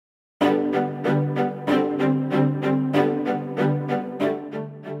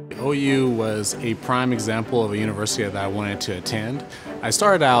OU was a prime example of a university that I wanted to attend. I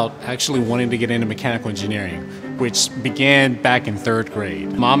started out actually wanting to get into mechanical engineering, which began back in 3rd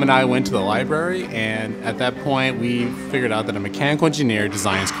grade. Mom and I went to the library, and at that point we figured out that a mechanical engineer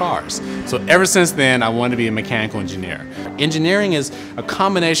designs cars. So ever since then I wanted to be a mechanical engineer. Engineering is a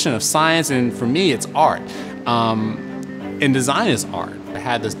combination of science, and for me it's art. And design is art. I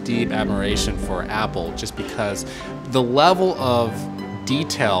had this deep admiration for Apple just because the level of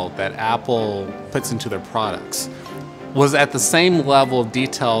detail that Apple puts into their products was at the same level of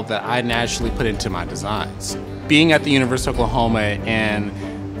detail that I naturally put into my designs. Being at the University of Oklahoma and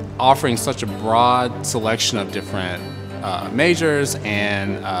offering such a broad selection of different majors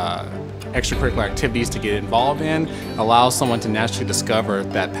and extracurricular activities to get involved in allows someone to naturally discover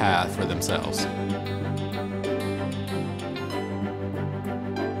that path for themselves.